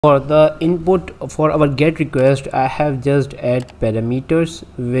For the input for our get request, I have just add parameters,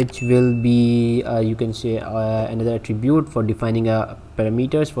 which will be you can say another attribute for defining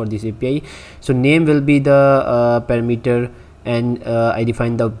parameters for this API. So name will be the parameter, and I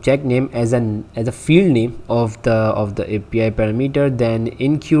define the object name as a field name of the API parameter. Then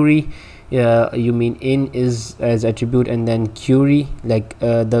in query, you mean in is as attribute, and then query, like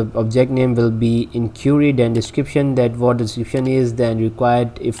the object name will be in query. Then description, that what the description is, then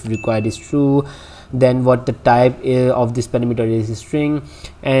required, if required is true, then what the type of this parameter is string.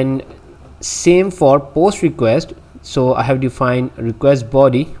 And same for post request. So I have defined request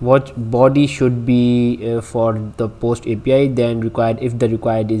body, what body should be for the post API, then required, if the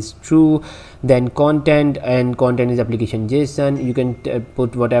required is true, then content, and content is application JSON. You can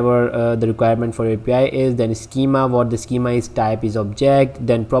put whatever the requirement for API is. Then schema, what the schema is, type is object,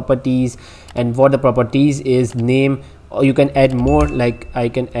 then properties, and what the properties is name. Or you can add more, like I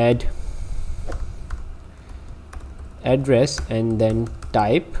can add address, and then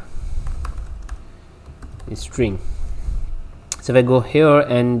type string. So if I go here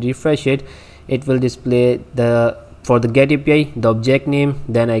and refresh it, it will display the for the get API the object name.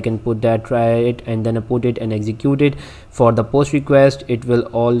 Then I can put that, try it, and then I put it and execute it. For the post request, it will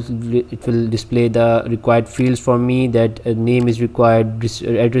display the required fields for me, that name is required,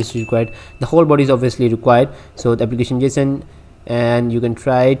 address is required, the whole body is obviously required. So the application JSON, and you can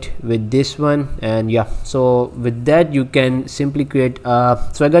try it with this one. And yeah, so with that you can simply create a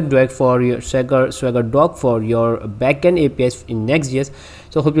Swagger doc for your Swagger doc for your backend APIs in Next.js.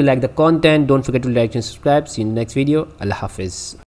 So hope you like the content. Don't forget to like and subscribe. See you in the next video. Allah Hafiz.